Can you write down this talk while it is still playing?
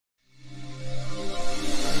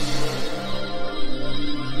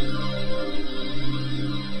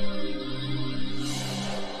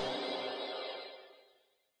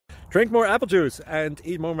Drink more apple juice and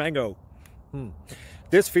eat more mango.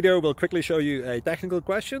 This video will quickly show you a technical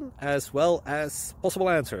question as well as possible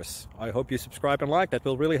answers. I hope you subscribe and like, that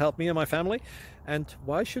will really help me and my family. And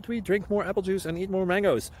why should we drink more apple juice and eat more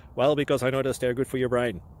mangoes? Well, because I noticed they're good for your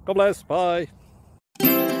brain. God bless, bye!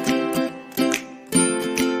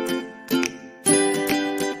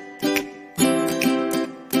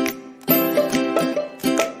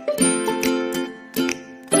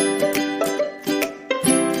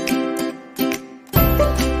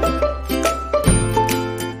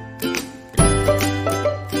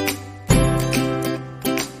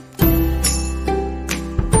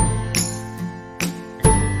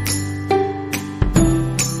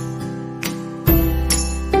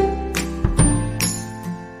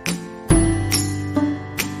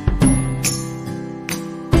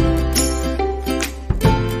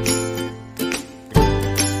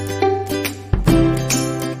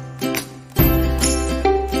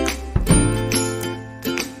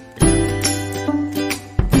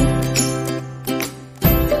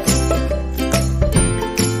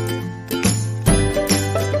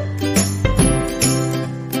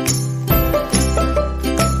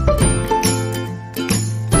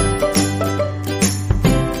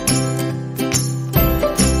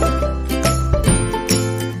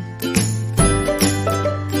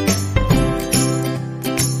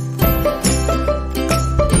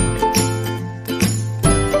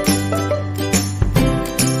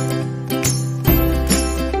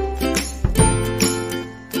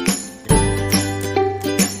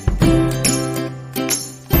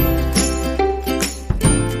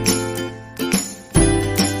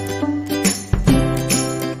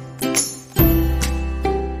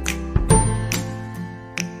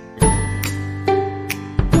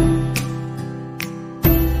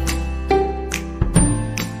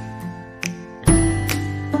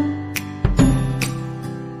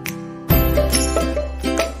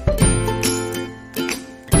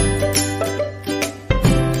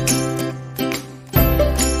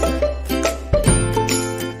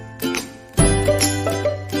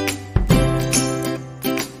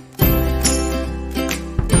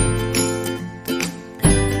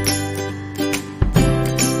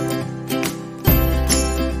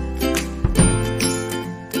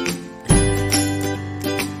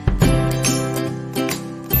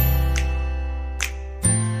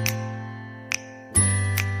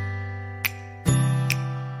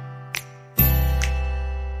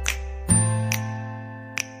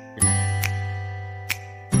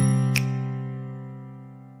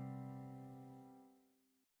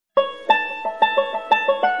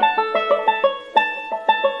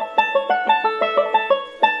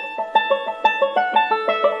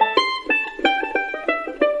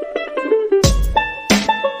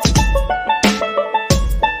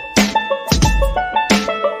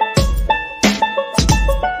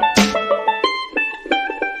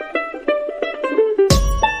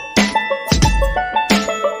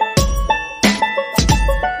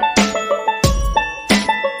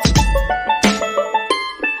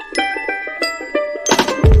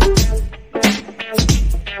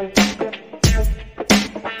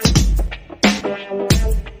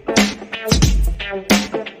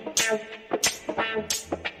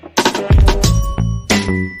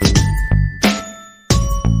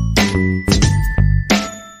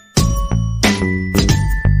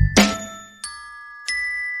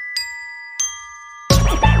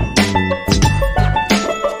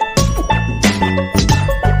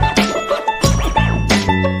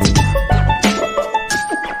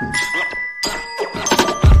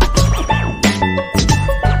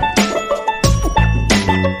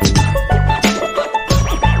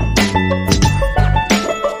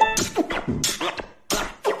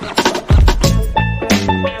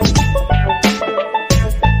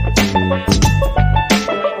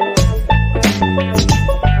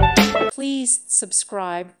 Please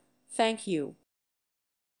subscribe. Thank you.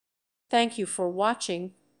 Thank you for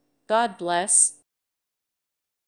watching. God bless.